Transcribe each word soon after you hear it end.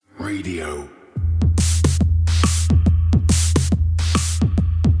Radio.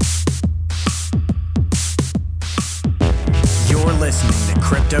 You're listening to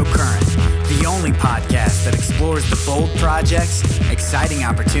Cryptocurrent, the only podcast that explores the bold projects, exciting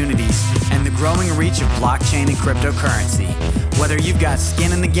opportunities, and the growing reach of blockchain and cryptocurrency. Whether you've got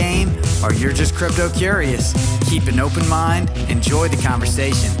skin in the game or you're just crypto curious, keep an open mind, enjoy the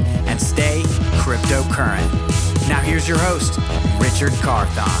conversation, and stay cryptocurrent. Now here's your host, Richard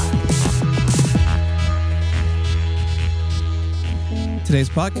Carthon. Today's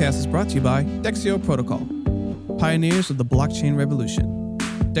podcast is brought to you by Dexio Protocol, pioneers of the blockchain revolution.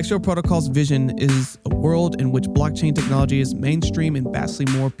 Dexio Protocol's vision is a world in which blockchain technology is mainstream and vastly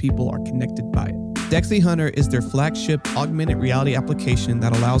more people are connected by it. Dexi Hunter is their flagship augmented reality application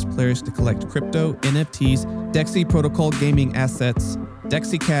that allows players to collect crypto, NFTs, Dexi Protocol gaming assets,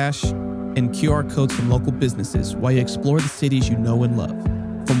 Dexi Cash, and QR codes from local businesses while you explore the cities you know and love.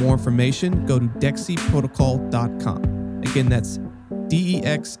 For more information, go to dexiprotocol.com. Again, that's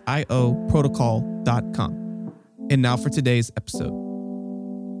DEXIO protocol.com. And now for today's episode.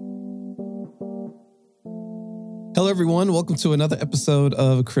 Hello, everyone. Welcome to another episode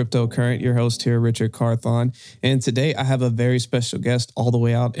of Cryptocurrent. Your host here, Richard Carthon. And today I have a very special guest all the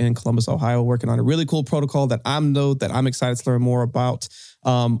way out in Columbus, Ohio, working on a really cool protocol that I'm excited to learn more about.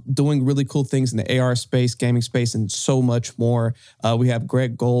 Doing really cool things in the AR space, gaming space, and so much more. We have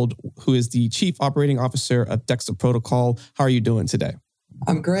Greg Gold, who is the Chief Operating Officer of Dexi Protocol. How are you doing today?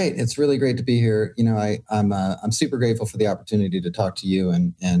 I'm great. It's really great to be here. You know, I'm super grateful for the opportunity to talk to you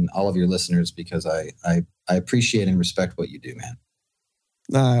and all of your listeners because I appreciate and respect what you do, man.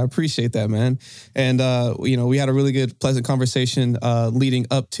 I appreciate that, man. And, we had a really good, pleasant conversation leading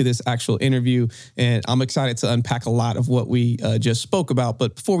up to this actual interview. And I'm excited to unpack a lot of what we just spoke about.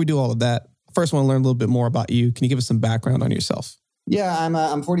 But before we do all of that, first I want to learn a little bit more about you. Can you give us some background on yourself? Yeah,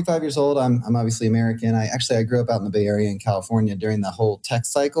 I'm 45 years old. I'm obviously American. I grew up out in the Bay Area in California during the whole tech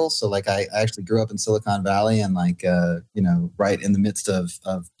cycle. So I actually grew up in Silicon Valley and right in the midst of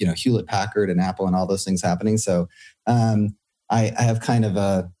Hewlett Packard and Apple and all those things happening. So I have kind of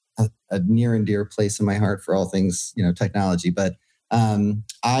a near and dear place in my heart for all things, technology. But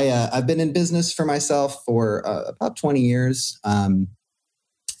I've been in business for myself for about 20 years.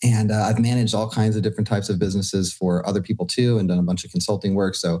 And I've managed all kinds of different types of businesses for other people too, and done a bunch of consulting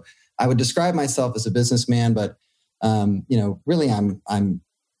work. So I would describe myself as a businessman, but really I'm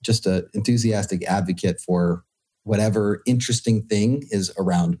just an enthusiastic advocate for whatever interesting thing is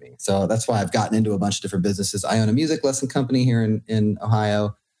around me. So that's why I've gotten into a bunch of different businesses. I own a music lesson company here in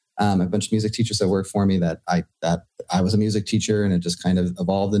Ohio. A bunch of music teachers that work for me that I was a music teacher, and it just kind of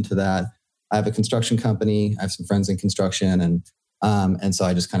evolved into that. I have a construction company. I have some friends in construction, and so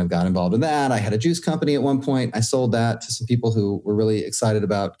I just kind of got involved in that. I had a juice company at one point. I sold that to some people who were really excited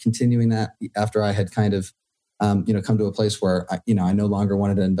about continuing that after I had kind of, come to a place where I no longer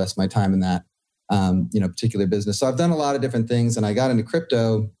wanted to invest my time in that, particular business. So I've done a lot of different things, and I got into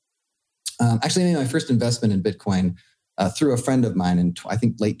crypto. Actually, I made my first investment in Bitcoin through a friend of mine in I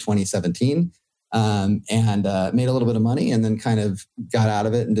think late 2017. And made a little bit of money, and then kind of got out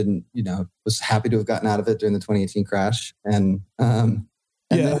of it and didn't, was happy to have gotten out of it during the 2018 crash. And then,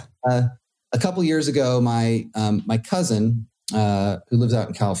 a couple years ago, my cousin, who lives out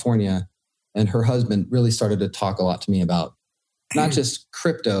in California, and her husband really started to talk a lot to me about not just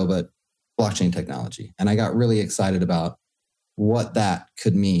crypto, but blockchain technology. And I got really excited about what that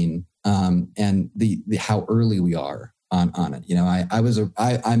could mean, and the how early we are on it.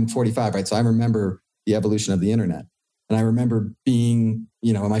 I'm 45, right? So I remember the evolution of the internet. And I remember being,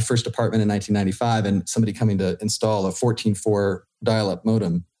 in my first apartment in 1995 and somebody coming to install a 14.4 dial-up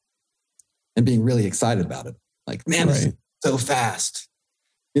modem and being really excited about it. Like, man, right. This is so fast.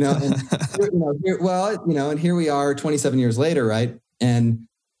 And here we are 27 years later, right? And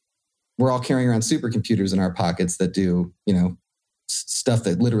we're all carrying around supercomputers in our pockets that do, stuff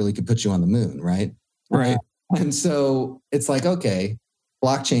that literally could put you on the moon, right? Right. And so it's like, okay,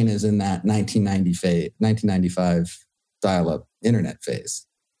 blockchain is in that 1995 dial-up internet phase,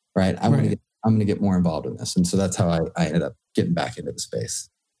 right? I'm going to get more involved in this. And so that's how I ended up getting back into the space.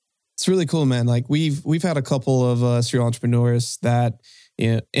 It's really cool, man. Like we've had a couple of serial entrepreneurs that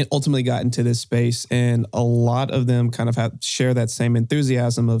ultimately got into this space, and a lot of them kind of share that same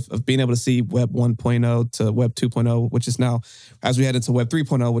enthusiasm of being able to see Web 1.0 to Web 2.0, which is now, as we head into Web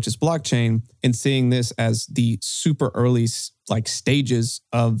 3.0, which is blockchain, and seeing this as the super early stages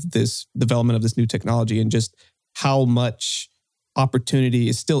of this development of this new technology, and just how much opportunity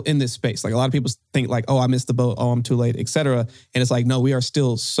is still in this space. Like a lot of people think like, oh, I missed the boat. Oh, I'm too late, et cetera. And it's like, no, we are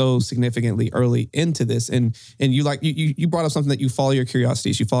still so significantly early into this. And you brought up something that you follow your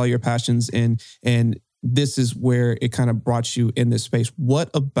curiosities, you follow your passions, and this is where it kind of brought you in this space. What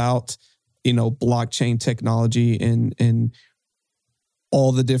about, blockchain technology and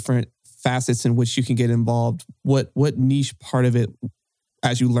all the different facets in which you can get involved? What niche part of it,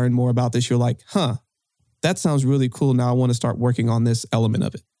 as you learn more about this, you're like, that sounds really cool. Now I want to start working on this element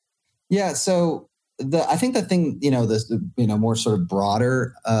of it. Yeah. So I think the thing, this, more sort of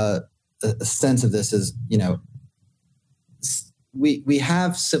broader sense of this is, we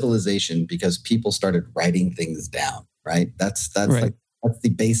have civilization because people started writing things down, right? That's right. That's the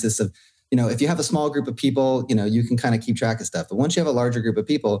basis of, if you have a small group of people, you can kind of keep track of stuff. But once you have a larger group of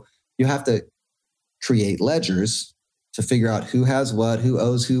people, you have to create ledgers to figure out who has what, who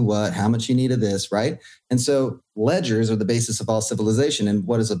owes who what, how much you need of this, right? And so ledgers are the basis of all civilization. And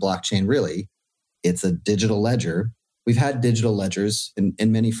what is a blockchain really? It's a digital ledger. We've had digital ledgers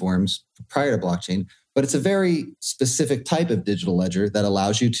in many forms prior to blockchain, but it's a very specific type of digital ledger that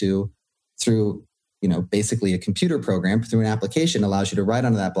allows you to, through basically a computer program, through an application, allows you to write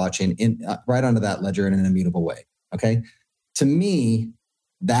onto that blockchain, write onto that ledger in an immutable way. Okay, to me,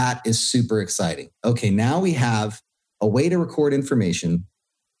 that is super exciting. Okay, now we have a way to record information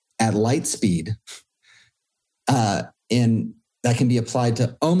at light speed, and that can be applied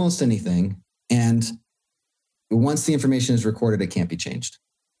to almost anything. And once the information is recorded, it can't be changed.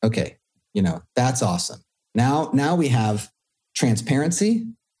 Okay, that's awesome. Now we have transparency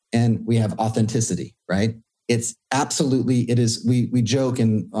and we have authenticity, right? It's absolutely, it is, we joke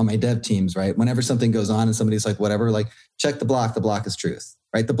on my dev teams, right? Whenever something goes on and somebody's like, whatever, like check the block is truth,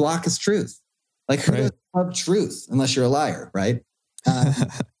 right? The block is truth. Like who doesn't love truth unless you're a liar, right? So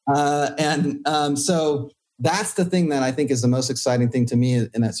that's the thing that I think is the most exciting thing to me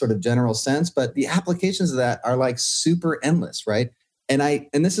in that sort of general sense. But the applications of that are like super endless, right? And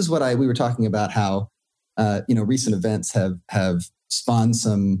this is what we were talking about how recent events have spawned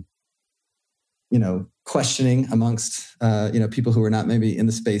some questioning amongst people who are not maybe in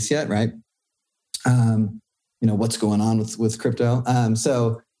the space yet, right? What's going on with crypto.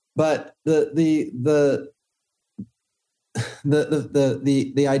 But the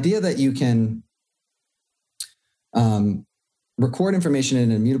idea that you can record information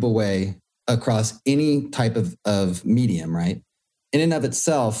in an immutable way across any type of medium, right, in and of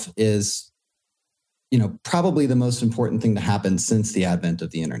itself is, probably the most important thing to happen since the advent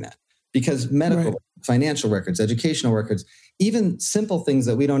of the internet. Because medical, financial records, educational records, even simple things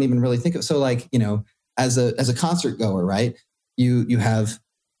that we don't even really think of. So, like, as a concert goer, right, you have.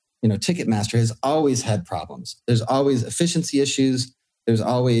 Ticketmaster has always had problems. There's always efficiency issues. There's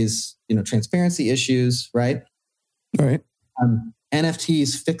always, transparency issues, right? Right.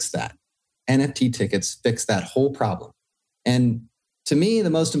 NFTs fix that. NFT tickets fix that whole problem. And to me, the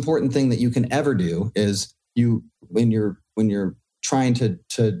most important thing that you can ever do is when you're trying to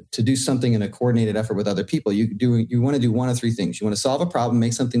do something in a coordinated effort with other people, you want to do one of three things. You want to solve a problem,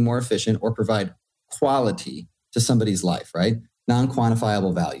 make something more efficient, or provide quality to somebody's life, right?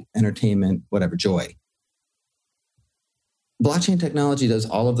 Non-quantifiable value, entertainment, whatever, joy. Blockchain technology does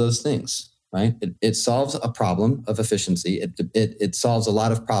all of those things, right? It solves a problem of efficiency. It solves a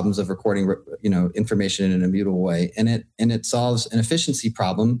lot of problems of recording, information in an immutable way, and it solves an efficiency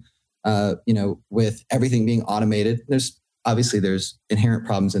problem, with everything being automated. There's inherent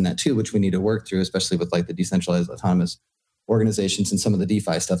problems in that too, which we need to work through, especially with like the decentralized autonomous organizations and some of the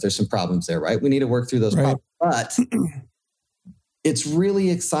DeFi stuff. There's some problems there, right? We need to work through those problems, but it's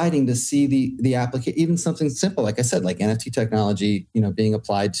really exciting to see the application, even something simple, like I said, like NFT technology, being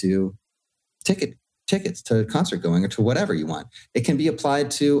applied to tickets to concert going or to whatever you want. It can be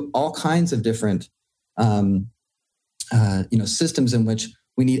applied to all kinds of different, systems in which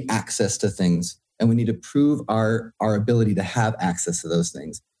we need access to things, and we need to prove our ability to have access to those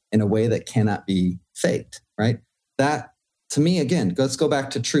things in a way that cannot be faked, right? That, to me, again, let's go back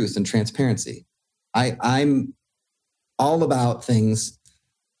to truth and transparency. I'm all about things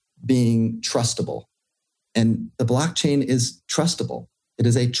being trustable. And the blockchain is trustable. It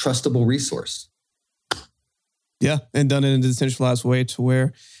is a trustable resource. Yeah, and done in a decentralized way to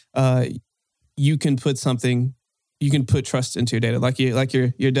where you can put trust into your data. Like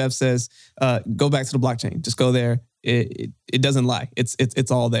your dev says, go back to the blockchain. Just go there. It doesn't lie.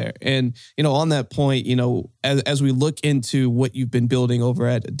 It's all there. And on that point, as we look into what you've been building over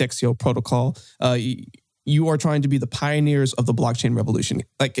at Dexio Protocol, you are trying to be the pioneers of the blockchain revolution,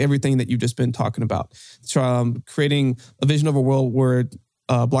 like everything that you've just been talking about. Creating a vision of a world where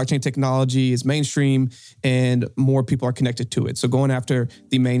blockchain technology is mainstream and more people are connected to it. So going after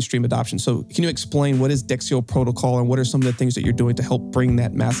the mainstream adoption. So can you explain what is Dexio Protocol and what are some of the things that you're doing to help bring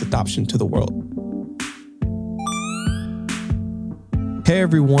that mass adoption to the world? Hey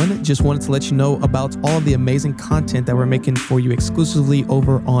everyone, just wanted to let you know about all of the amazing content that we're making for you exclusively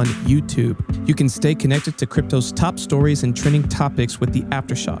over on YouTube. You can stay connected to crypto's top stories and trending topics with the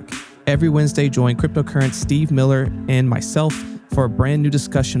Aftershock. Every Wednesday, join Cryptocurrent Steve Miller and myself for a brand new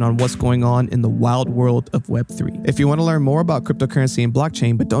discussion on what's going on in the wild world of Web3. If you want to learn more about cryptocurrency and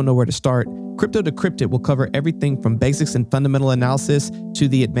blockchain but don't know where to start, Crypto Decrypted will cover everything from basics and fundamental analysis to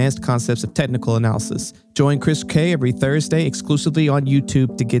the advanced concepts of technical analysis. Join Chris K every Thursday exclusively on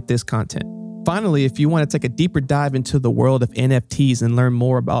YouTube to get this content. Finally, if you want to take a deeper dive into the world of NFTs and learn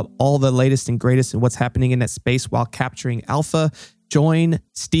more about all the latest and greatest and what's happening in that space while capturing alpha, join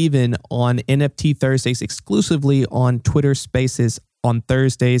Steven on NFT Thursdays exclusively on Twitter Spaces on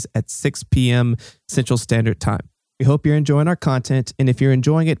Thursdays at 6 p.m. Central Standard Time. We hope you're enjoying our content, and if you're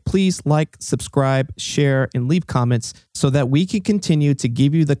enjoying it, please like, subscribe, share, and leave comments so that we can continue to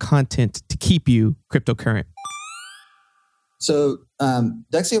give you the content to keep you cryptocurrent. So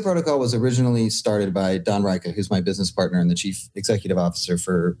Dexio Protocol was originally started by Don Ryka, who's my business partner and the chief executive officer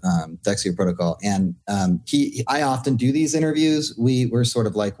for Dexio Protocol. And I often do these interviews. We're sort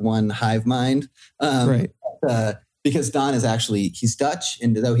of like one hive mind. Right. Because Don is he's Dutch,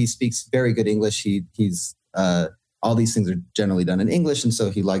 and though he speaks very good English, he's all these things are generally done in English, and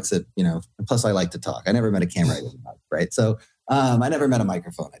so he likes it, you know. And plus, I like to talk. I never met a camera I didn't like, right? So I never met a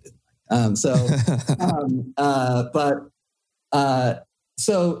microphone I didn't like.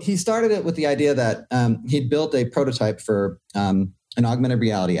 So he started it with the idea that he'd built a prototype for an augmented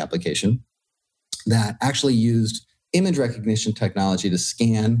reality application that actually used image recognition technology to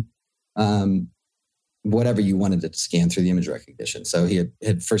scan whatever you wanted it to scan through the image recognition. So he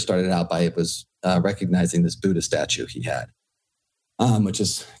had first started out by recognizing this Buddha statue he had, which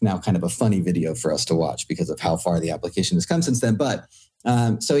is now kind of a funny video for us to watch because of how far the application has come since then. But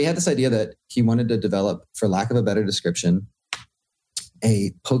so he had this idea that he wanted to develop, for lack of a better description,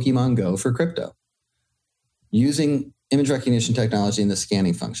 a Pokemon Go for crypto using image recognition technology and the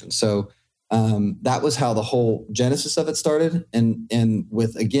scanning function. So that was how the whole genesis of it started. And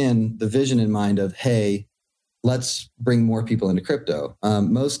with, again, the vision in mind of, hey, let's bring more people into crypto.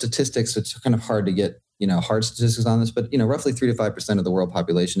 Most statistics, it's kind of hard to get, hard statistics on this, but, roughly 3 to 5% of the world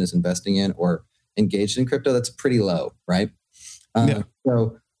population is investing in or engaged in crypto. That's pretty low, right?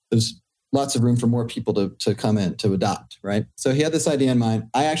 So there's lots of room for more people to come in, to adopt, right? So he had this idea in mind.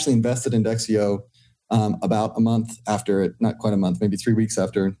 I actually invested in Dexio about a month after it, not quite a month, maybe 3 weeks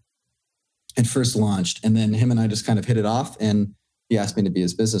after it first launched. And then him and I just kind of hit it off, and he asked me to be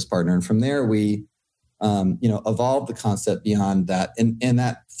his business partner. And from there, we, evolved the concept beyond that. And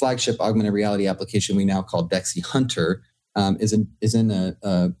that flagship augmented reality application we now call Dexi Hunter is in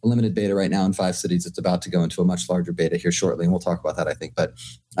a limited beta right now in 5 cities. It's about to go into a much larger beta here shortly, and we'll talk about that, I think. But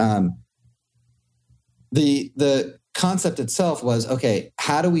the concept itself was, okay,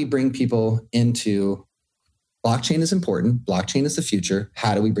 how do we bring people into blockchain is important. Blockchain is the future.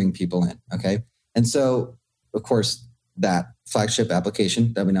 How do we bring people in? Okay. And so, of course, that flagship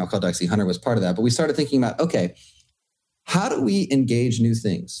application that we now call Dexi Hunter was part of that. But we started thinking about, okay, how do we engage new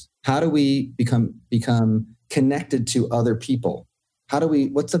things? How do we become connected to other people?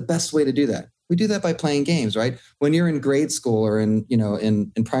 What's the best way to do that? We do that by playing games, right? When you're in grade school or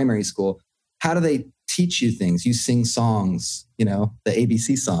in primary school, how do they teach you things? You sing songs, the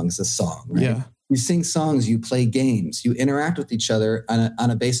ABC song is a song, right? Yeah. You sing songs, you play games, you interact with each other on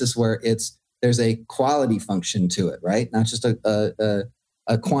a basis where there's a quality function to it, right? Not just a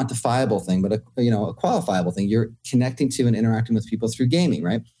quantifiable thing, but a qualifiable thing. You're connecting to and interacting with people through gaming,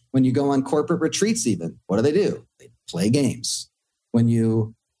 right? When you go on corporate retreats, even, what do? They play games. When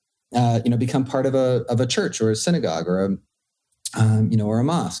you become part of a church or a synagogue or a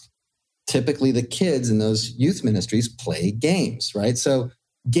mosque, typically the kids in those youth ministries play games, right? So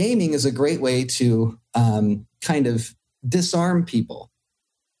gaming is a great way to kind of disarm people,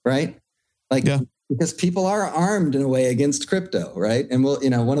 right? Because people are armed in a way against crypto, right? And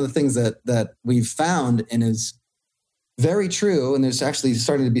one of the things that we've found and is very true, and there's actually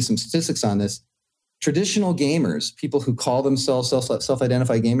starting to be some statistics on this, traditional gamers, people who call themselves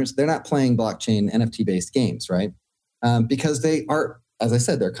self-identified gamers, they're not playing blockchain NFT-based games, right? Because they are, as I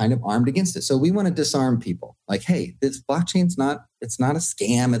said, they're kind of armed against it. So we want to disarm people. Like, hey, this blockchain's it's not a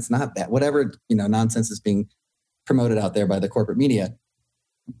scam. It's not that, whatever, nonsense is being promoted out there by the corporate media.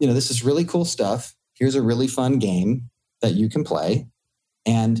 This is really cool stuff. Here's a really fun game that you can play,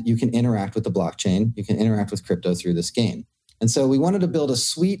 and you can interact with the blockchain. You can interact with crypto through this game. And so we wanted to build a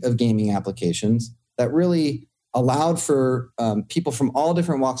suite of gaming applications that really allowed for people from all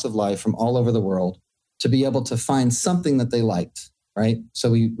different walks of life, from all over the world, to be able to find something that they liked, right?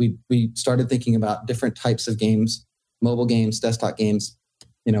 So we started thinking about different types of games, mobile games, desktop games.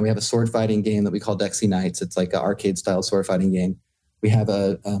 We have a sword fighting game that we call Dexy Knights. It's like an arcade style sword fighting game. We have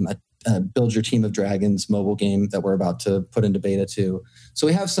a Build Your Team of Dragons mobile game that we're about to put into beta too. So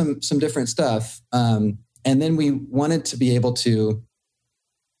we have some different stuff. And then we wanted to be able to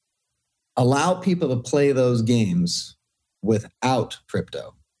allow people to play those games without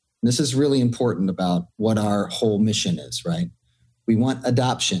crypto. And this is really important about what our whole mission is, right? We want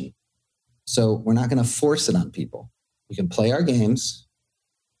adoption. So we're not going to force it on people. You can play our games.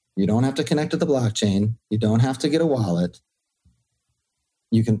 You don't have to connect to the blockchain. You don't have to get a wallet.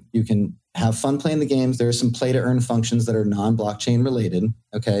 You can have fun playing the games. There are some play to earn functions that are non-blockchain related.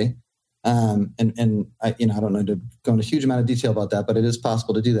 Okay. And I don't know to go into a huge amount of detail about that, but it is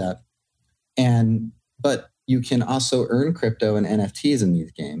possible to do that. But you can also earn crypto and NFTs in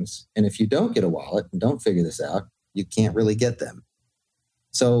these games. And if you don't get a wallet and don't figure this out, you can't really get them.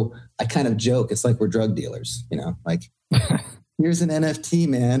 So I kind of joke, it's like we're drug dealers, like here's an NFT,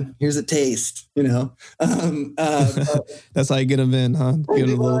 man. Here's a taste, That's how you get them in, huh? Get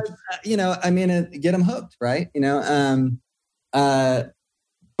them get them hooked, right?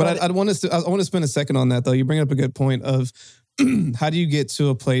 But I want to spend a second on that, though. You bring up a good point of how do you get to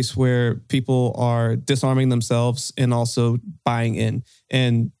a place where people are disarming themselves and also buying in?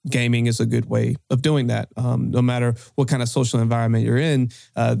 And gaming is a good way of doing that. No matter what kind of social environment you're in,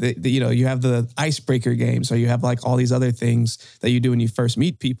 you have the icebreaker games, or you have like all these other things that you do when you first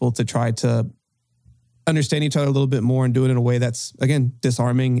meet people to try to understand each other a little bit more and do it in a way that's, again,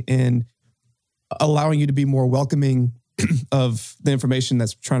 disarming and allowing you to be more welcoming of the information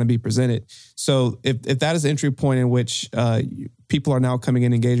that's trying to be presented. So if that is the entry point in which people are now coming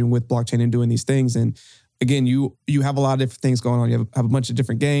in, engaging with blockchain and doing these things, and again, you have a lot of different things going on. You have a bunch of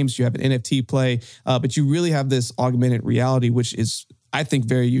different games. You have an NFT play, but you really have this augmented reality, which is, I think,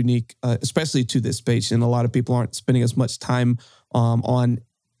 very unique, especially to this space. And a lot of people aren't spending as much time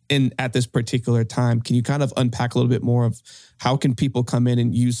at this particular time. Can you kind of unpack a little bit more of how can people come in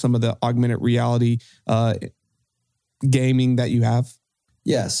and use some of the augmented reality gaming that you have?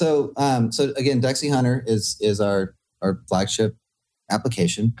 Yeah. So again, Dexy Hunter is our flagship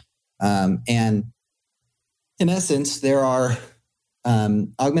application. And in essence, there are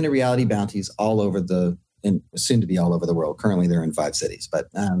augmented reality bounties all over soon to be all over the world. Currently, they're in 5 cities. But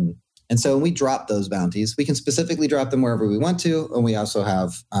and so when we drop those bounties, we can specifically drop them wherever we want to, and we also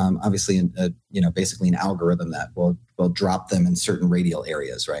have obviously basically an algorithm that will drop them in certain radial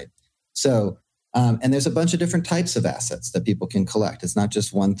areas, right? So and there's a bunch of different types of assets that people can collect. It's not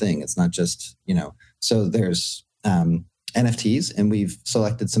just one thing. It's not just So there's NFTs, and we've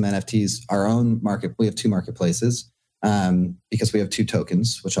selected some NFTs. Our own market, we have 2 marketplaces because we have 2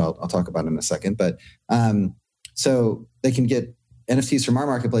 tokens, which I'll talk about in a second. But so they can get NFTs from our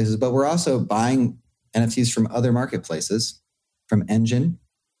marketplaces, but we're also buying NFTs from other marketplaces, from Engine,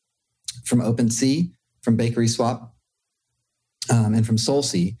 from OpenSea, from Bakery Swap, and from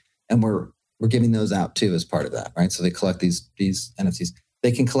SolSea, and we're giving those out too as part of that, right? So they collect these NFTs.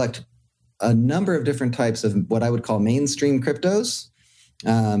 They can collect a number of different types of what I would call mainstream cryptos.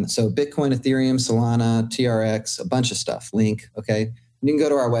 So Bitcoin, Ethereum, Solana, TRX, a bunch of stuff, Link, okay? And you can go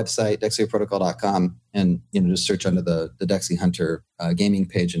to our website, dexioprotocol.com, and just search under the Dexy Hunter gaming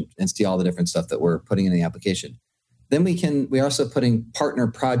page and see all the different stuff that we're putting in the application. Then we're also putting partner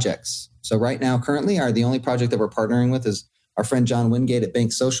projects. So right now, currently, the only project that we're partnering with is our friend John Wingate at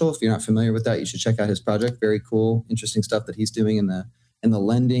Bank Social. If you're not familiar with that, you should check out his project. Very cool, interesting stuff that he's doing in the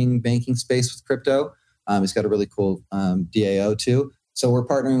lending banking space with crypto. He's got a really cool DAO too. So we're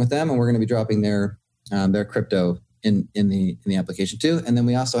partnering with them, and we're going to be dropping their crypto in the application too. And then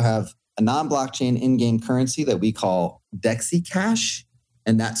we also have a non-blockchain in-game currency that we call Dexy Cash,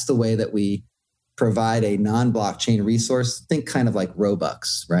 and that's the way that we provide a non-blockchain resource. Think kind of like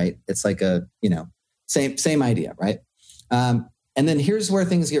Robux, right? It's like a same idea, right? And then here's where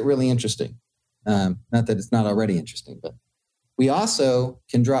things get really interesting. Not that it's not already interesting, but we also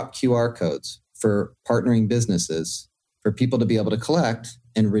can drop QR codes for partnering businesses for people to be able to collect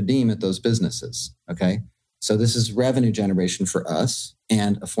and redeem at those businesses. Okay. So this is revenue generation for us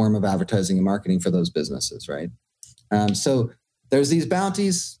and a form of advertising and marketing for those businesses, right? So there's these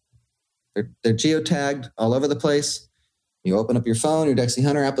bounties. They're geotagged all over the place. You open up your phone, your Dexy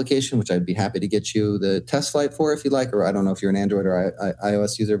Hunter application, which I'd be happy to get you the test flight for if you like, or I don't know if you're an Android or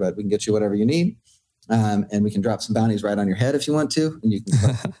iOS user, but we can get you whatever you need. And we can drop some bounties right on your head if you want to. And you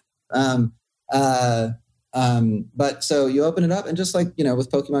can But so you open it up, and just like,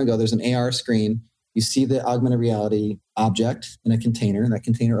 with Pokemon Go, there's an AR screen. You see the augmented reality object in a container. That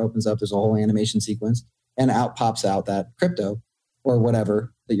container opens up. There's a whole animation sequence, and out pops out that crypto or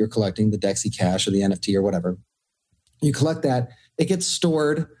whatever that you're collecting, the Dexy Cash or the NFT or whatever. You collect that. It gets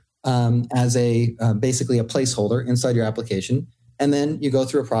stored as basically a placeholder inside your application. And then you go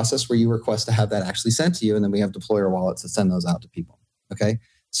through a process where you request to have that actually sent to you. And then we have deployer wallets that send those out to people. Okay.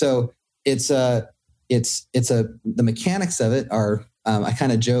 So the mechanics of it are, I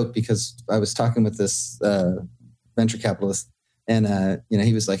kind of joke because I was talking with this venture capitalist, and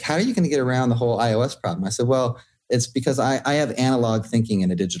he was like, how are you going to get around the whole iOS problem? I said, well, it's because I have analog thinking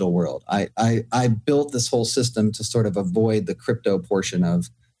in a digital world. I built this whole system to sort of avoid the crypto portion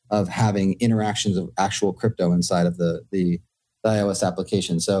of having interactions of actual crypto inside of the iOS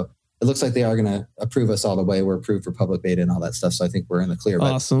application. So it looks like they are going to approve us all the way. We're approved for public beta and all that stuff. So I think we're in the clear.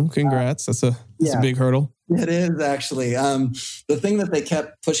 Awesome. Congrats. That's a big hurdle. It is actually. The thing that they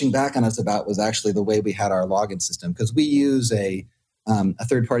kept pushing back on us about was actually the way we had our login system, because we use a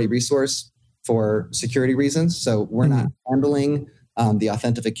third-party resource for security reasons. So we're not handling the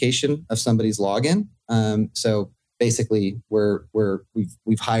authentication of somebody's login. So basically,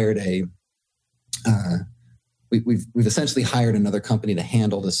 we've hired we've essentially hired another company to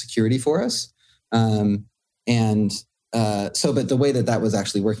handle the security for us. But the way that was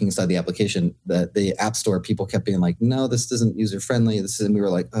actually working inside the application, the App Store, people kept being like, no, this isn't user friendly. And we were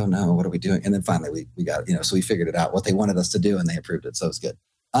like, oh no, what are we doing? And then finally we got, so we figured it out, what they wanted us to do, and they approved it. So it's good.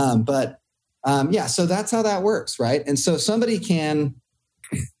 So that's how that works. Right. And so somebody can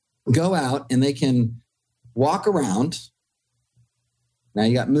go out and they can walk around. Now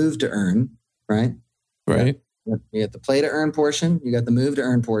you got move to earn, right? Right. You got the play to earn portion. You got the move to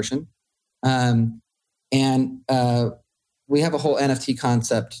earn portion. We have a whole NFT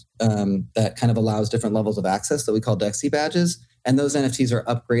concept that kind of allows different levels of access that we call Dexy badges. And those NFTs are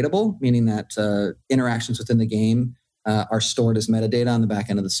upgradable, meaning that interactions within the game are stored as metadata on the back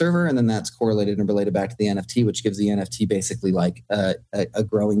end of the server. And then that's correlated and related back to the NFT, which gives the NFT basically like a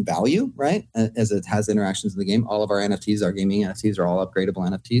growing value, right? As it has interactions in the game. All of our NFTs, our gaming NFTs, are all upgradable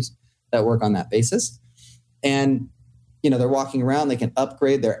NFTs that work on that basis. And, they're walking around, they can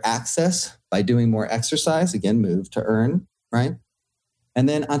upgrade their access by doing more exercise, again, move to earn, right? And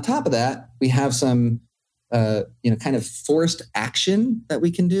then on top of that, we have some, kind of forced action that we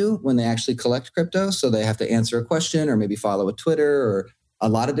can do when they actually collect crypto. So they have to answer a question or maybe follow a Twitter or a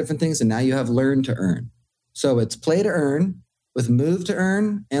lot of different things. And now you have learn to earn. So it's play to earn with move to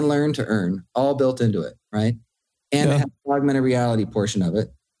earn and learn to earn all built into it, right? And it has an augmented reality portion of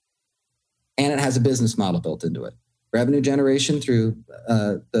it. And it has a business model built into it. Revenue generation through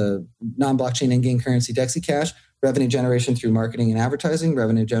the non-blockchain in-game currency Dexy Cash, revenue generation through marketing and advertising,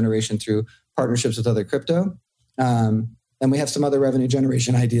 revenue generation through partnerships with other crypto. And we have some other revenue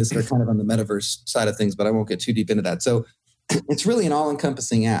generation ideas that are kind of on the metaverse side of things, but I won't get too deep into that. So it's really an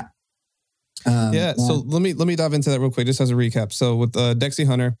all-encompassing app. So let me dive into that real quick, just as a recap. So with Dexy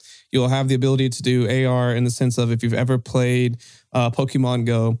Hunter, you'll have the ability to do AR in the sense of, if you've ever played Pokemon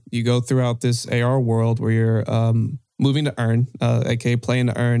Go, you go throughout this AR world where you're moving to earn, aka playing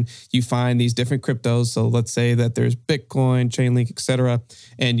to earn. You find these different cryptos. So let's say that there's Bitcoin, Chainlink, etc.,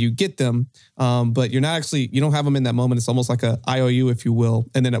 and you get them, but you don't have them in that moment. It's almost like a IOU, if you will.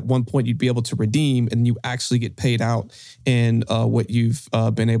 And then at one point you'd be able to redeem, and you actually get paid out in what you've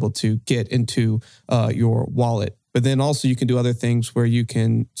been able to get into your wallet. But then also you can do other things where you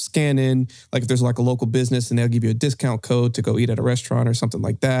can scan in, like if there's like a local business and they'll give you a discount code to go eat at a restaurant or something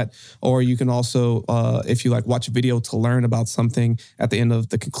like that. Or you can also, if you like watch a video to learn about something, at the end of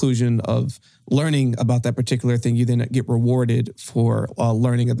the conclusion of learning about that particular thing, you then get rewarded for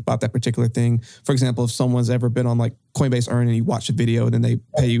learning about that particular thing. For example, if someone's ever been on like Coinbase Earn and you watch a video and then they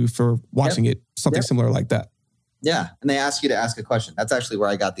pay you for watching it, something similar like that. Yeah. And they ask you to ask a question. That's actually where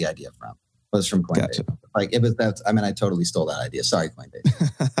I got the idea from. Was from Coinbase. Gotcha. I totally stole that idea. Sorry,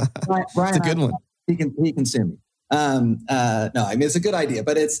 Coinbase. Brian, it's a good one. He can sue me. It's a good idea,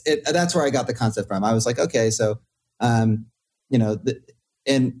 but that's where I got the concept from. I was like, okay, so,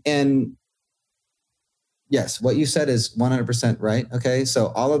 yes, what you said is 100% right. Okay. So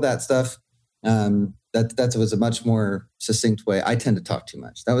all of that stuff, that was a much more succinct way. I tend to talk too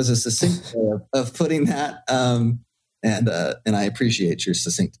much. That was a succinct way of putting that. And I appreciate your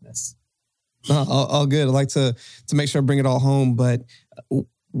succinctness. All good. I like to make sure I bring it all home, but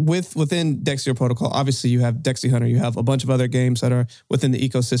within Dexio Protocol, obviously you have Dexy Hunter, you have a bunch of other games that are within the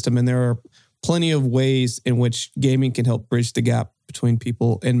ecosystem, and there are plenty of ways in which gaming can help bridge the gap between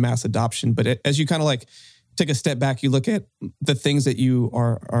people and mass adoption. But as you kind of like take a step back, you look at the things that you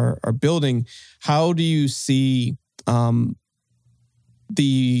are building. How do you see the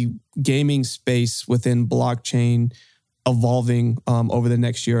gaming space within blockchain evolving over the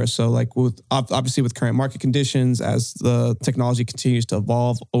next year or so? Like with obviously with current market conditions, as the technology continues to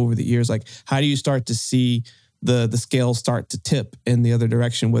evolve over the years, like how do you start to see the scale start to tip in the other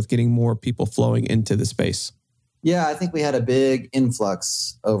direction with getting more people flowing into the space? Yeah, I think we had a big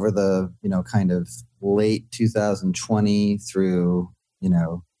influx over the, kind of late 2020 through,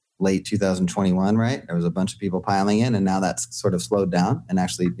 late 2021, right? There was a bunch of people piling in, and now that's sort of slowed down, and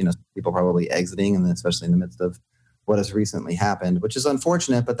actually, people probably exiting, and especially in the midst of what has recently happened, which is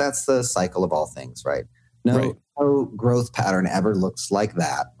unfortunate, but that's the cycle of all things, right? No growth pattern ever looks like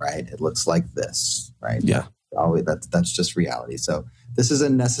that, right? It looks like this, right? Yeah. That's just reality. So this is a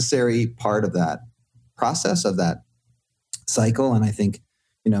necessary part of that process, of that cycle. And I think,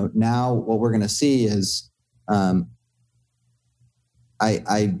 now what we're going to see is, I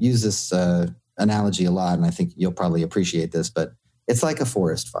use this analogy a lot, and I think you'll probably appreciate this, but it's like a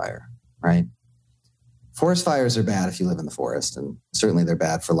forest fire, right? Forest fires are bad if you live in the forest, and certainly they're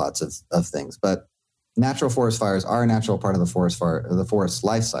bad for lots of things. But natural forest fires are a natural part of the forest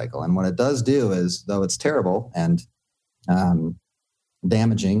life cycle. And what it does do is, though it's terrible and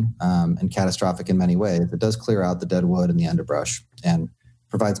damaging and catastrophic in many ways, it does clear out the dead wood and the underbrush and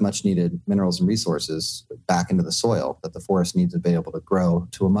provides much needed minerals and resources back into the soil that the forest needs to be able to grow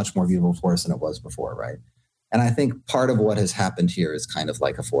to a much more beautiful forest than it was before, right? And I think part of what has happened here is kind of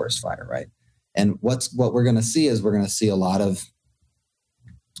like a forest fire, right? And what we're going to see is we're going to see a lot of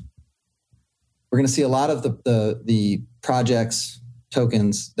the projects,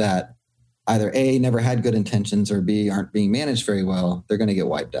 tokens that either A, never had good intentions, or B, aren't being managed very well. They're going to get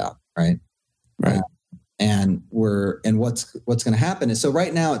wiped out, right? Right. And what's going to happen is, so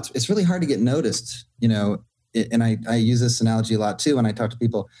right now it's really hard to get noticed, and I use this analogy a lot too when I talk to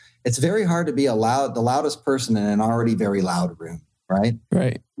people. It's very hard to be the loudest person in an already very loud room, right?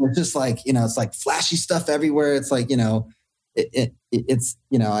 Right. It's just like, it's like flashy stuff everywhere. It's like, it's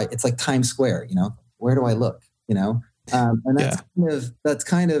like Times Square, where do I look, and that's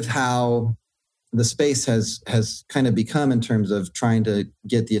kind of how the space has kind of become in terms of trying to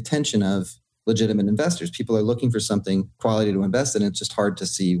get the attention of legitimate investors. People are looking for something quality to invest in. It's just hard to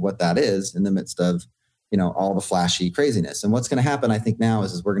see what that is in the midst of, all the flashy craziness. And what's going to happen, I think now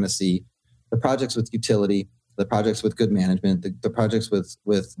is we're going to see the projects with utility, the projects with good management, the projects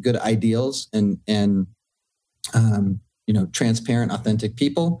with good ideals and transparent, authentic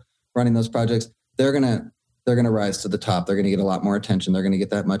people running those projects. They're going to rise to the top. They're going to get a lot more attention. They're going to get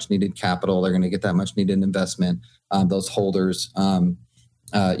that much needed capital. They're going to get that much needed investment. Those holders,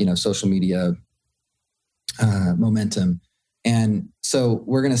 social media momentum. And so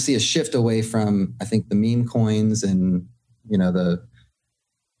we're going to see a shift away from, I think, the meme coins and, I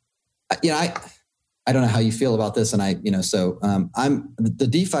don't know how you feel about this. And the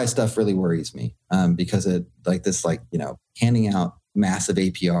DeFi stuff really worries me because it handing out massive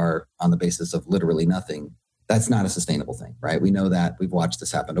APR on the basis of literally nothing. That's not a sustainable thing, right? We know that. We've watched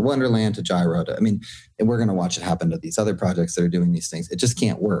this happen to Wonderland, to Gyro, and we're going to watch it happen to these other projects that are doing these things. It just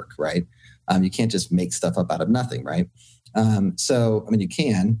can't work, right? You can't just make stuff up out of nothing, right? You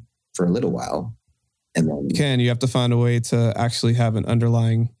can for a little while. And then you have to find a way to actually have an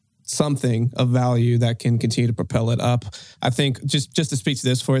underlying something of value that can continue to propel it up. I think just to speak to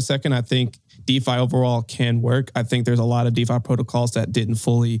this for a second, I think DeFi overall can work. I think there's a lot of DeFi protocols that didn't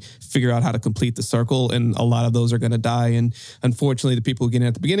fully figure out how to complete the circle, and a lot of those are going to die. And unfortunately, the people who get in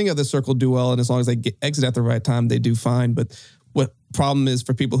at the beginning of the circle do well, and as long as they exit at the right time, they do fine. But what problem is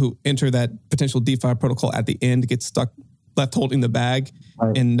for people who enter that potential DeFi protocol at the end, get stuck left holding the bag,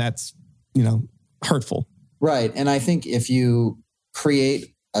 right. And that's hurtful. Right, and I think if you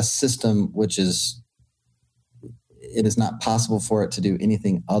create a system which it is not possible for it to do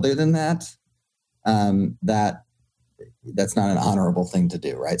anything other than that, that's not an honorable thing to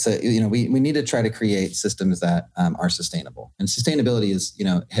do, right? So, we need to try to create systems that are sustainable. And sustainability is,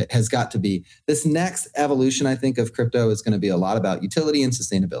 has got to be this next evolution, I think, of crypto is going to be a lot about utility and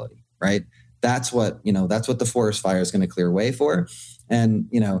sustainability, right? That's what the forest fire is going to clear way for. And,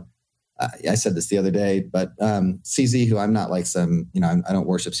 I said this the other day, but CZ, who I'm not like some, I don't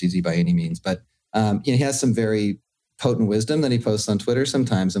worship CZ by any means, but he has some very potent wisdom that he posts on Twitter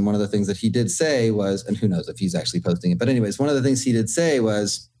sometimes. And one of the things that he did say was, and who knows if he's actually posting it, but anyways, one of the things he did say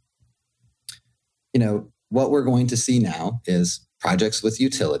was, what we're going to see now is projects with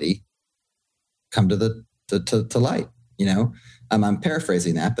utility come to light, I'm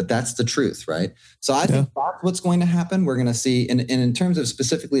paraphrasing that, but that's the truth, right? So I think that's what's going to happen. We're going to see, and in terms of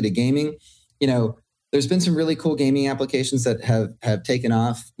specifically to gaming, there's been some really cool gaming applications that have taken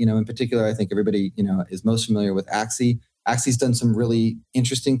off. In particular, I think everybody, is most familiar with Axie. Axie's done some really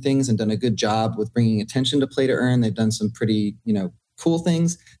interesting things and done a good job with bringing attention to play to earn. They've done some pretty, cool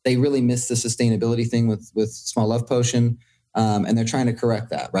things. They really missed the sustainability thing with Small Love Potion. And they're trying to correct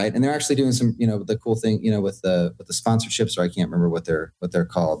that, right? And they're actually doing some, the cool thing, with the sponsorships, or I can't remember what they're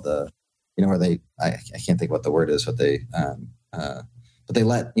called. Where I can't think what the word is, but they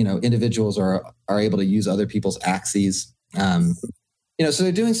let individuals are able to use other people's Axies. So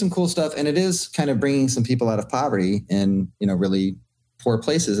they're doing some cool stuff, and it is kind of bringing some people out of poverty in really poor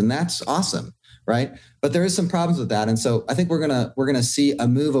places, and that's awesome, right? But there is some problems with that, and so I think we're gonna see a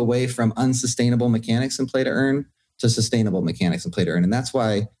move away from unsustainable mechanics in play to earn to sustainable mechanics in play to earn, and that's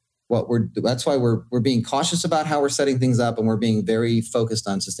why we're being cautious about how we're setting things up, and we're being very focused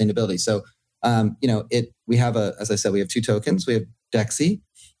on sustainability. So, we have as I said, we have two tokens. We have DEXI,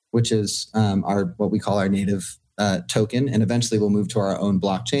 which is what we call our native token, and eventually we'll move to our own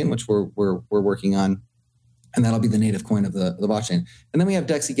blockchain, which we're working on, and that'll be the native coin of the blockchain. And then we have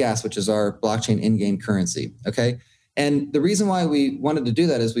DEXI Gas, which is our blockchain in-game currency. Okay, and the reason why we wanted to do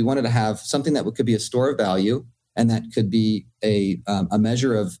that is we wanted to have something that could be a store of value, and that could be a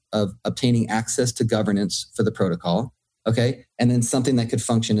measure of obtaining access to governance for the protocol. Okay, and then something that could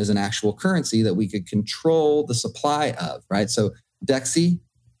function as an actual currency that we could control the supply of. Right, so DEXI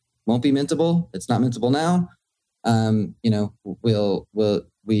won't be mintable. It's not mintable now.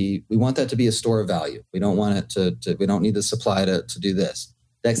 We want that to be a store of value. We don't want it to we don't need the supply to do this.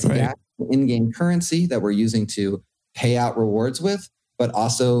 DEXI Gas, in-game currency that we're using to pay out rewards with, but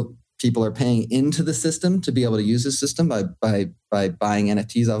also people are paying into the system to be able to use the system by buying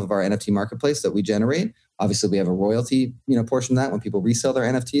NFTs off of our NFT marketplace that we generate. Obviously, we have a royalty, portion of that when people resell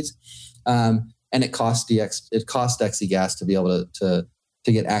their NFTs, and it costs DEXI Gas to be able to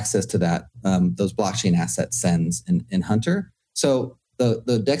get access to that those blockchain asset sends in Hunter. So the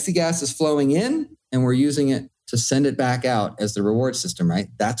DEXI Gas is flowing in, and we're using it to send it back out as the reward system, right?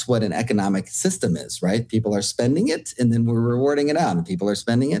 That's what an economic system is, right? People are spending it, and then we're rewarding it out, and people are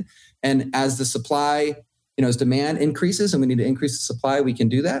spending it. And as the supply, as demand increases, and we need to increase the supply, we can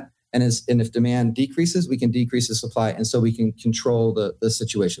do that. And if demand decreases, we can decrease the supply, and so we can control the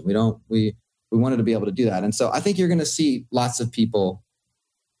situation. We wanted to be able to do that, and so I think you're going to see lots of people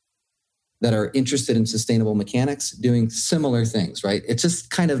that are interested in sustainable mechanics doing similar things, right? It just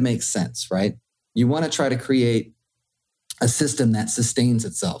kind of makes sense, right? You want to try to create a system that sustains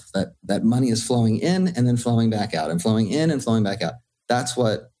itself, that money is flowing in and then flowing back out, and flowing in and flowing back out. That's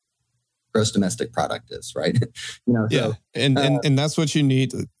what gross domestic product is, right? Yeah, and that's what you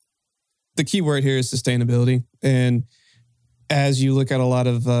need. The key word here is sustainability. And as you look at a lot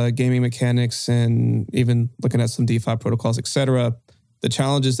of gaming mechanics and even looking at some DeFi protocols, et cetera, the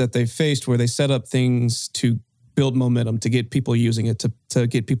challenges that they faced where they set up things to build momentum, to get people using it, to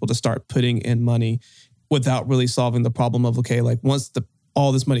get people to start putting in money without really solving the problem of, okay, like once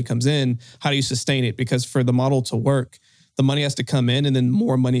all this money comes in, how do you sustain it? Because for the model to work, the money has to come in and then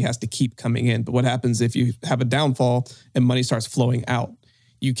more money has to keep coming in. But what happens if you have a downfall and money starts flowing out?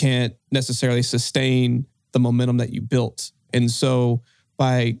 You can't necessarily sustain the momentum that you built. And so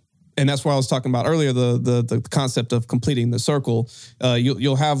and that's why I was talking about earlier, the concept of completing the circle.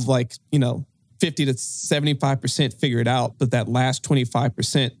 You'll have 50 to 75% figured out, but that last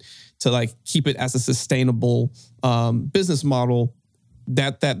 25% to keep it as a sustainable business model,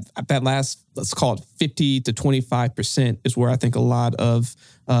 that last, let's call it 50 to 25% is where I think a lot of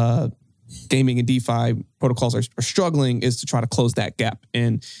gaming and DeFi protocols are struggling, is to try to close that gap.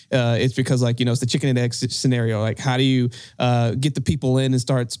 And it's because it's the chicken and egg scenario. Like, how do you get the people in and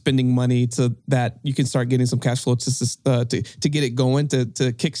start spending money so that you can start getting some cash flow to get it going, to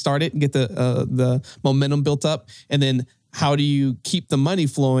kickstart it and get the momentum built up? And then how do you keep the money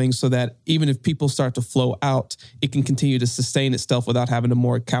flowing so that even if people start to flow out, it can continue to sustain itself without having a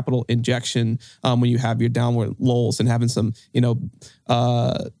more capital injection when you have your downward lulls, and having some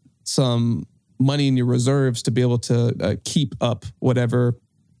money in your reserves to be able to keep up whatever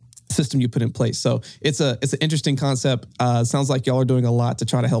system you put in place. So it's an interesting concept. Sounds like y'all are doing a lot to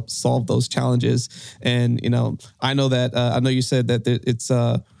try to help solve those challenges. And I know that I know you said that it's.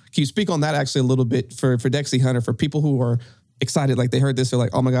 Can you speak on that actually a little bit for DEXI Hunter, for people who are excited, like they heard this, they're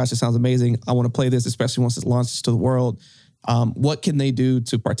like, oh my gosh, it sounds amazing. I want to play this, especially once it launches to the world. What can they do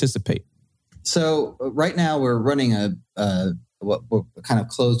to participate? So right now we're running a kind of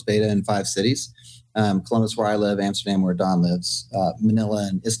closed beta in 5 cities. Columbus, where I live, Amsterdam, where Don lives, Manila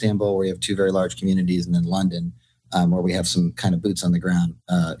and Istanbul, where we have 2 very large communities, and then London, where we have some kind of boots on the ground,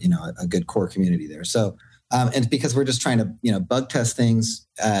 a good core community there. So And because we're just trying to, bug test things,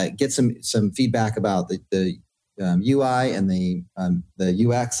 get some feedback about the UI and the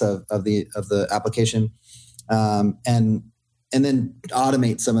UX of the application, and then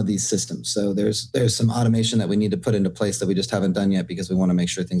automate some of these systems. So there's some automation that we need to put into place that we just haven't done yet because we want to make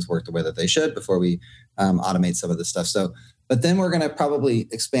sure things work the way that they should before we automate some of this stuff. So, but then we're going to probably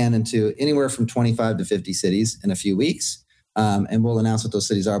expand into anywhere from 25 to 50 cities in a few weeks. And we'll announce what those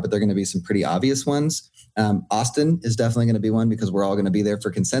cities are, but they're going to be some pretty obvious ones. Austin is definitely going to be one because we're all going to be there for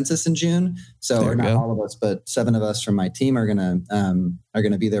Consensus in June. So, or not all of us, but 7 of us from my team are going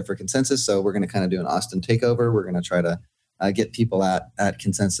to be there for Consensus. So we're going to kind of do an Austin takeover. We're going to try to get people at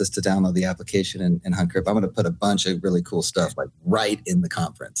Consensus to download the application and hunt crypto. I'm going to put a bunch of really cool stuff like right in the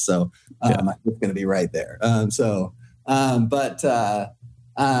conference. So it's going to be right there. So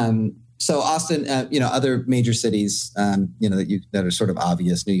Austin, other major cities, that are sort of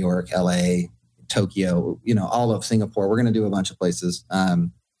obvious: New York, LA, Tokyo, all of Singapore. We're going to do a bunch of places,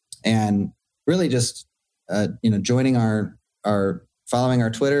 and really just joining following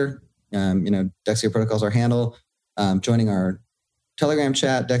our Twitter. Dexio Protocols our handle. Joining our Telegram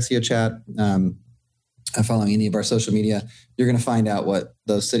chat, Dexio chat, following any of our social media. You're going to find out what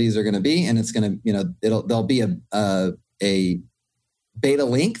those cities are going to be, and it's going to there'll be a beta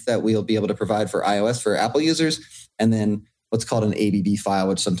link that we'll be able to provide for iOS for Apple users, and then what's called an ABB file,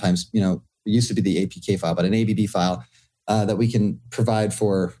 which sometimes, it used to be the APK file, but an ABB file that we can provide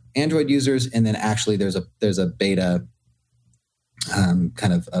for Android users. And then actually there's a beta,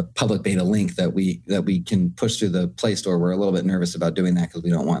 kind of a public beta link that we can push through the Play Store. We're a little bit nervous about doing that because we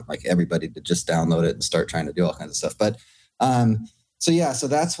don't want like everybody to just download it and start trying to do all kinds of stuff. But so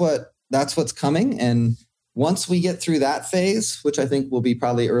that's what's coming. And once we get through that phase, which I think will be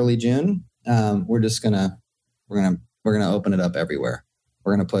probably early June, we're gonna open it up everywhere.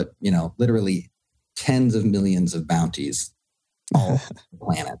 We're gonna put literally tens of millions of bounties all over the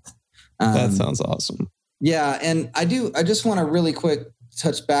planet. That sounds awesome. Yeah, and I just want to really quick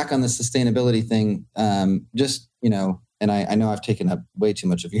touch back on the sustainability thing. And I know I've taken up way too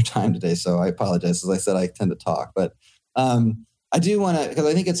much of your time today, so I apologize. As I said, I tend to talk, but I do want to, because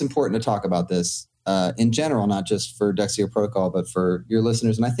I think it's important to talk about this in general, not just for Dexio Protocol, but for your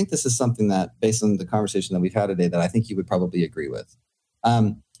listeners. And I think this is something that, based on the conversation that we've had today, that I think you would probably agree with.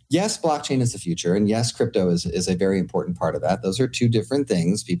 Yes, blockchain is the future, and yes, crypto is a very important part of that. Those are two different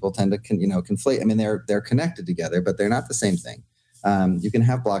things. People tend to conflate. I mean, they're connected together, but they're not the same thing. You can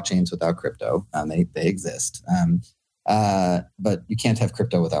have blockchains without crypto. They exist, but you can't have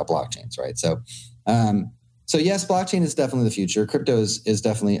crypto without blockchains, right? So yes, blockchain is definitely the future. Crypto is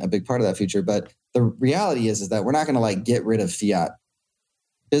definitely a big part of that future. But the reality is that we're not going to get rid of fiat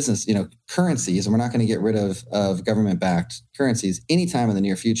business, currencies, and we're not going to get rid of government-backed currencies anytime in the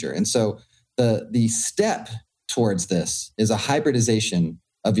near future. And so the step towards this is a hybridization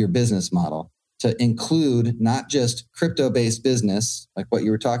of your business model to include not just crypto-based business, like what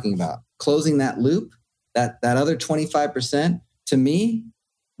you were talking about, closing that loop, that other 25%. To me,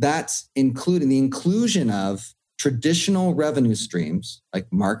 that's including the inclusion of traditional revenue streams like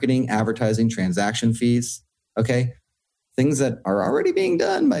marketing, advertising, transaction fees. Okay. Things that are already being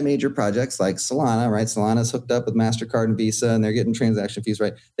done by major projects like Solana, right? Solana's hooked up with MasterCard and Visa, and they're getting transaction fees,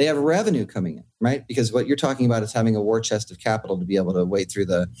 right? They have revenue coming in, right? Because what you're talking about is having a war chest of capital to be able to wade through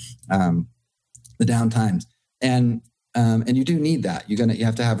the down times. And you do need that. You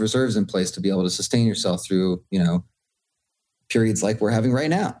have to have reserves in place to be able to sustain yourself through, periods like we're having right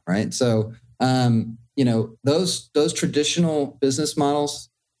now, right? So, those traditional business models,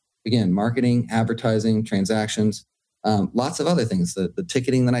 again, marketing, advertising, transactions, lots of other things, the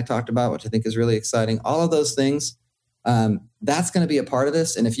ticketing that I talked about, which I think is really exciting, all of those things, that's going to be a part of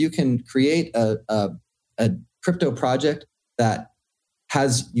this. And if you can create a crypto project that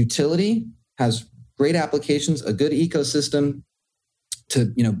has utility, has great applications, a good ecosystem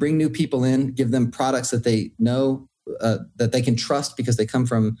to, bring new people in, give them products that they know, that they can trust because they come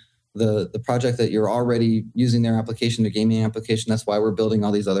from the project that you're already using their application, their gaming application. That's why we're building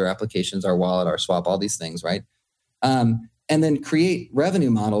all these other applications, our wallet, our swap, all these things, right? And then create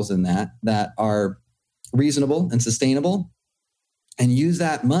revenue models in that are reasonable and sustainable, and use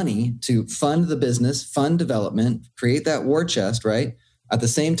that money to fund the business, fund development, create that war chest, right? At the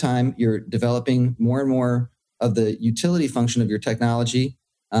same time, you're developing more and more of the utility function of your technology,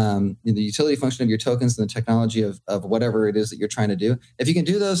 the utility function of your tokens, and the technology of whatever it is that you're trying to do. If you can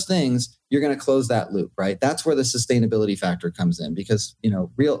do those things, you're going to close that loop, right? That's where the sustainability factor comes in, because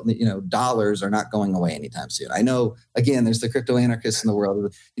real dollars are not going away anytime soon. I know, again, there's the crypto anarchists in the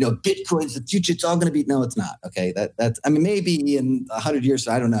world. Bitcoin's the future. It's all going to be. No, it's not. Okay, that's maybe in 100 years,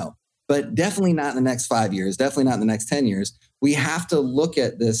 I don't know. but definitely not in the next 5 years, definitely not in the next 10 years. We have to look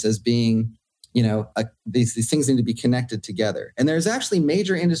at this as being, these things need to be connected together. And there's actually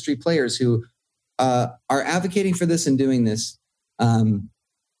major industry players who are advocating for this and doing this,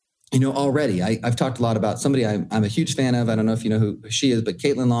 already. I've talked a lot about somebody I'm a huge fan of. I don't know if you know who she is, but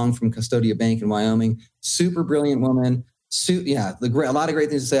Caitlin Long from Custodia Bank in Wyoming, super brilliant woman. A lot of great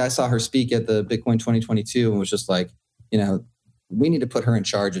things to say. I saw her speak at the Bitcoin 2022 and was just like, we need to put her in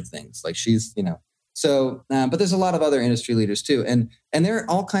charge of things. Like she's, but there's a lot of other industry leaders too. And they're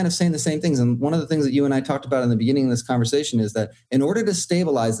all kind of saying the same things. And one of the things that you and I talked about in the beginning of this conversation is that in order to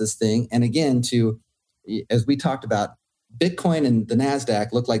stabilize this thing, and again, as we talked about, Bitcoin and the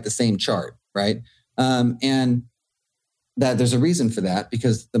NASDAQ look like the same chart, right? And that there's a reason for that,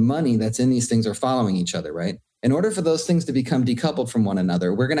 because the money that's in these things are following each other, right? In order for those things to become decoupled from one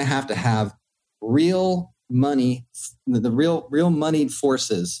another, we're going to have real money, the real moneyed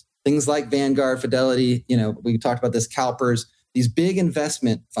forces, things like Vanguard, Fidelity, we talked about this, CalPERS, these big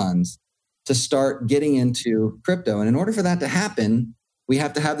investment funds to start getting into crypto. And in order for that to happen, we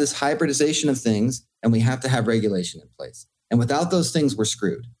have to have this hybridization of things, and we have to have regulation in place. And without those things, we're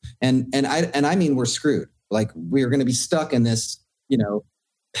screwed. And I mean, we're screwed. Like we're going to be stuck in this,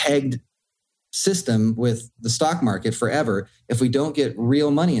 pegged system with the stock market forever if we don't get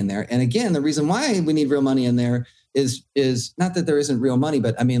real money in there. And again, the reason why we need real money in there is not that there isn't real money,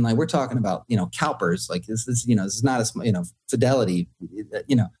 but I mean, like we're talking about, CalPERS, like this is not a, Fidelity,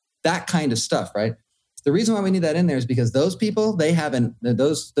 that kind of stuff, right? The reason why we need that in there is because those people, they haven't,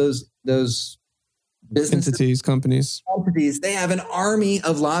 those businesses, companies, they have an army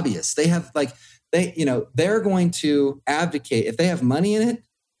of lobbyists. They have they're going to advocate. If they have money in it,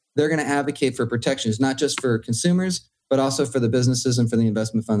 they're going to advocate for protections, not just for consumers, but also for the businesses and for the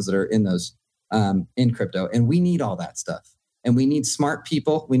investment funds that are in those, in crypto. And we need all that stuff. And we need smart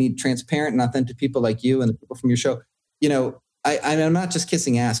people. We need transparent and authentic people like you and the people from your show. I'm not just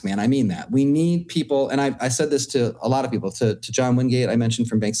kissing ass, man. I mean that. We need people, and I said this to a lot of people, to John Wingate, I mentioned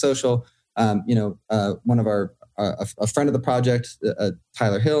from Bank Social, one of a friend of the project,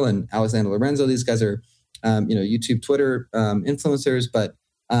 Tyler Hill and Alexander Lorenzo. These guys are, YouTube, Twitter influencers, but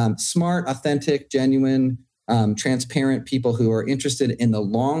smart, authentic, genuine, transparent people who are interested in the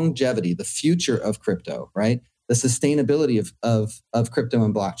longevity, the future of crypto, right? The sustainability of crypto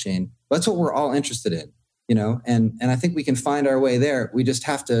and blockchain. That's what we're all interested in. And I think we can find our way there. We just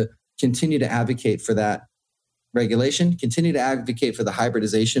have to continue to advocate for that regulation, continue to advocate for the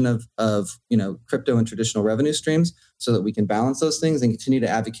hybridization of crypto and traditional revenue streams so that we can balance those things, and continue to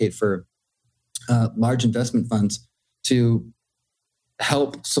advocate for large investment funds to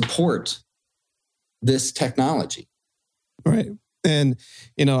help support this technology. Right. And,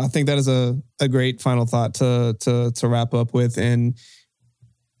 I think that is a great final thought to wrap up with. And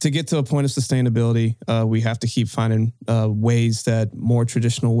to get to a point of sustainability, we have to keep finding ways, that more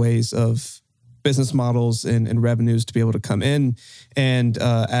traditional ways of business models and revenues to be able to come in. And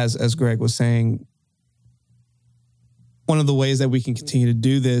as Greg was saying, one of the ways that we can continue to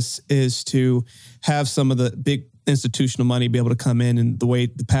do this is to have some of the big institutional money be able to come in, and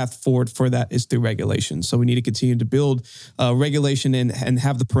the path forward for that is through regulation. So we need to continue to build regulation and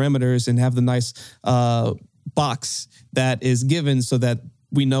have the parameters and have the nice box that is given so that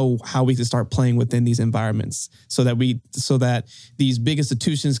we know how we can start playing within these environments, so that these big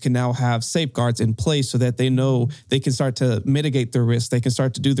institutions can now have safeguards in place so that they know they can start to mitigate their risk. They can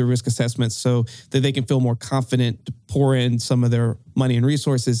start to do the risk assessments so that they can feel more confident to pour in some of their money and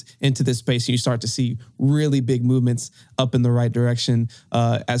resources into this space. And you start to see really big movements up in the right direction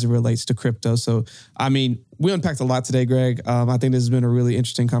as it relates to crypto. So, I mean, we unpacked a lot today, Greg. I think this has been a really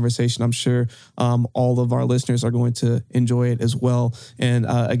interesting conversation. I'm sure all of our listeners are going to enjoy it as well. And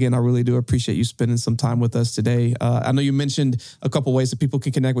again, I really do appreciate you spending some time with us today. I know you mentioned a couple ways that people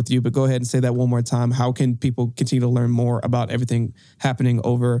can connect with you, but go ahead and say that one more time. How can people continue to learn more about everything happening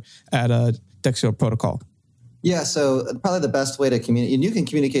over at Dexio Protocol? Yeah, so probably the best way to communicate, and you can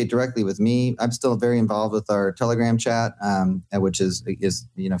communicate directly with me. I'm still very involved with our Telegram chat, which is if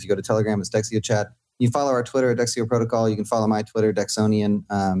you go to Telegram, it's Dexio Chat. You follow our Twitter at Dexio Protocol. You can follow my Twitter, Dexonian,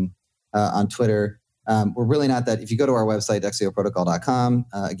 on Twitter. We're really not that. If you go to our website, DexioProtocol.com,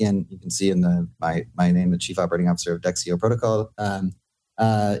 again, you can see in my name, the Chief Operating Officer of Dexio Protocol.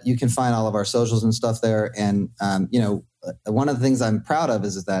 You can find all of our socials and stuff there. And one of the things I'm proud of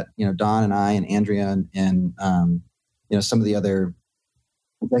is that Don and I and Andrea and some of the other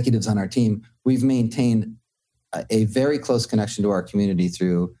executives on our team, we've maintained a very close connection to our community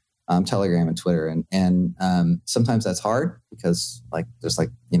through Telegram and Twitter, and sometimes that's hard because there's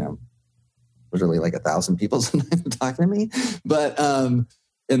literally 1,000 people sometimes talking to me, but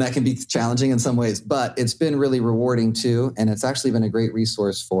and that can be challenging in some ways, but it's been really rewarding too. And it's actually been a great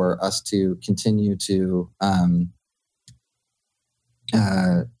resource for us to continue to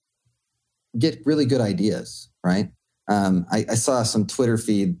get really good ideas, right? I saw some Twitter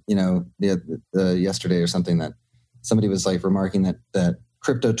feed, yesterday or something, that somebody was like remarking that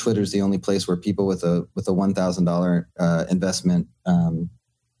crypto Twitter is the only place where people with a $1,000 investment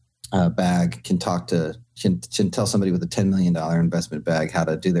bag can tell somebody with a $10 million investment bag how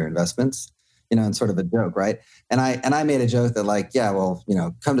to do their investments, and sort of a joke, right? And I made a joke that like, yeah, well,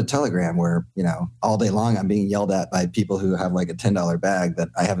 come to Telegram where, all day long I'm being yelled at by people who have like a $10 bag that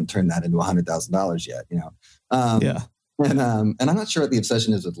I haven't turned that into $100,000 yet, Yeah. And I'm not sure what the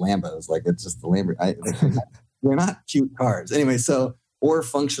obsession is with Lambos. Like it's just the Lambo. They're not cute cars anyway. So, or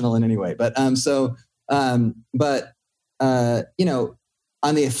functional in any way. But on the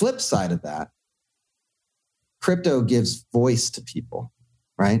flip side of that, crypto gives voice to people,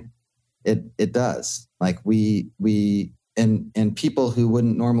 right? It does. Like we people who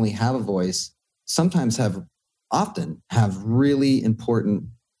wouldn't normally have a voice sometimes often have really important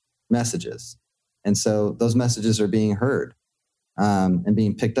messages. And so those messages are being heard and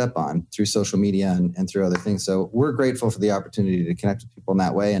being picked up on through social media and through other things. So we're grateful for the opportunity to connect with people in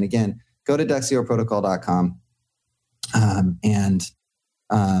that way. And again, go to dexioprotocol.com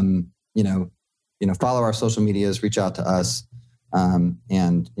follow our social medias, reach out to us. I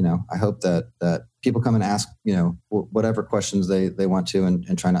hope that people come and ask, whatever questions they want to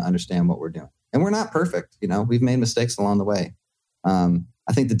and trying to understand what we're doing. And we're not perfect. We've made mistakes along the way.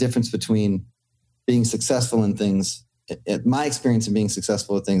 I think the difference between being successful in things, my experience in being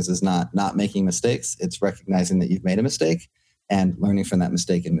successful with things is not making mistakes. It's recognizing that you've made a mistake and learning from that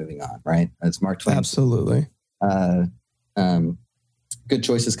mistake and moving on, right? As Mark Twain. Absolutely. Good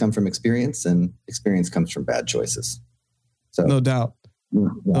choices come from experience, and experience comes from bad choices. So no doubt. Yeah.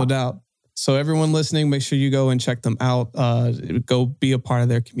 No doubt. So everyone listening, make sure you go and check them out. Go be a part of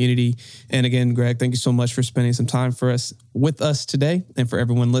their community. And again, Greg, thank you so much for spending some time with us today. And for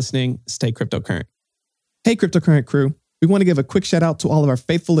everyone listening, stay cryptocurrent. Hey, Cryptocurrent crew. We want to give a quick shout out to all of our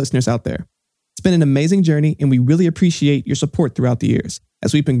faithful listeners out there. It's been an amazing journey, and we really appreciate your support throughout the years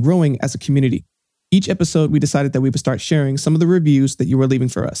as we've been growing as a community. Each episode, we decided that we would start sharing some of the reviews that you were leaving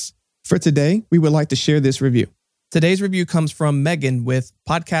for us. For today, we would like to share this review. Today's review comes from Megan with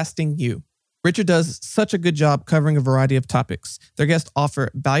Podcasting You. Richard does such a good job covering a variety of topics. Their guests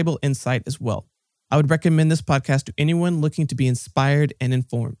offer valuable insight as well. I would recommend this podcast to anyone looking to be inspired and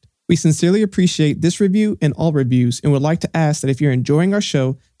informed. We sincerely appreciate this review and all reviews, and would like to ask that if you're enjoying our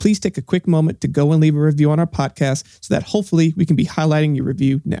show, please take a quick moment to go and leave a review on our podcast so that hopefully we can be highlighting your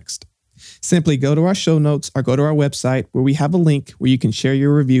review next. Simply go to our show notes or go to our website where we have a link where you can share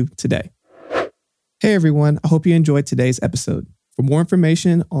your review today. Hey everyone, I hope you enjoyed today's episode. For more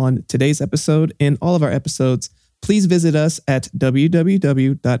information on today's episode and all of our episodes, please visit us at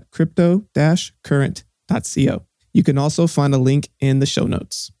www.crypto-current.co. You can also find a link in the show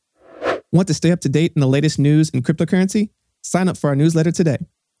notes. Want to stay up to date in the latest news in cryptocurrency? Sign up for our newsletter today.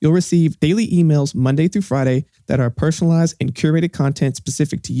 You'll receive daily emails Monday through Friday that are personalized and curated content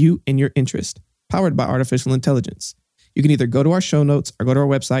specific to you and your interest, powered by artificial intelligence. You can either go to our show notes or go to our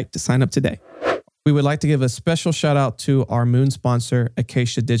website to sign up today. We would like to give a special shout out to our Moon sponsor,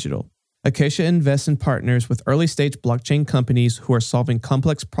 Acacia Digital. Acacia invests in partners with early stage blockchain companies who are solving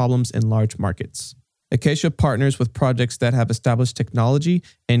complex problems in large markets. Acacia partners with projects that have established technology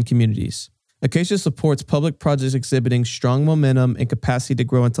and communities. Acacia supports public projects exhibiting strong momentum and capacity to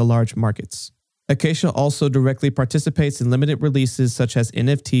grow into large markets. Acacia also directly participates in limited releases such as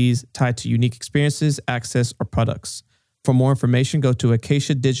NFTs tied to unique experiences, access, or products. For more information, go to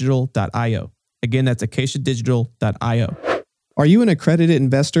acaciadigital.io. Again, that's acaciadigital.io. Are you an accredited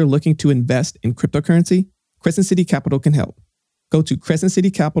investor looking to invest in cryptocurrency? Crescent City Capital can help. Go to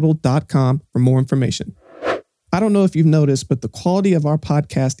crescentcitycapital.com for more information. I don't know if you've noticed, but the quality of our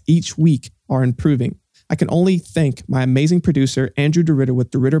podcast each week are improving. I can only thank my amazing producer, Andrew DeRitter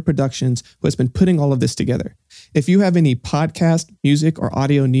with DeRitter Productions, who has been putting all of this together. If you have any podcast, music, or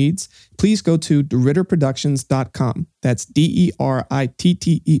audio needs, please go to DeRitterProductions.com. That's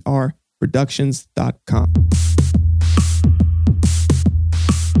DERITTER Productions.com.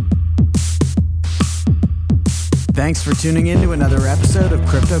 Thanks for tuning in to another episode of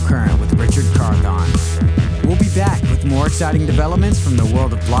Cryptocurrent with Richard Carthon. We'll be back with more exciting developments from the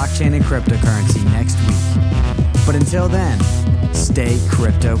world of blockchain and cryptocurrency next week. But until then, stay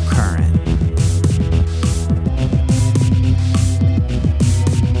cryptocurrent.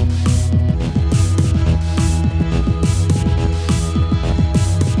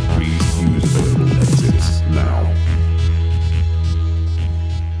 Please use available exits now.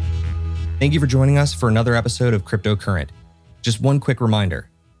 Thank you for joining us for another episode of Cryptocurrent. Just one quick reminder.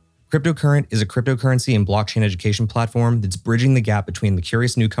 Cryptocurrent is a cryptocurrency and blockchain education platform that's bridging the gap between the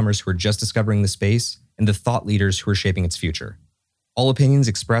curious newcomers who are just discovering the space and the thought leaders who are shaping its future. All opinions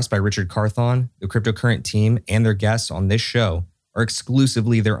expressed by Richard Carthon, the Cryptocurrent team, and their guests on this show are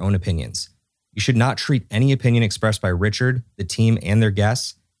exclusively their own opinions. You should not treat any opinion expressed by Richard, the team, and their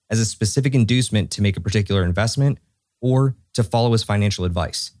guests as a specific inducement to make a particular investment or to follow as financial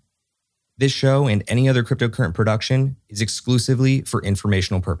advice. This show and any other Cryptocurrent production is exclusively for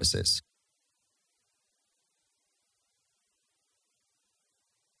informational purposes.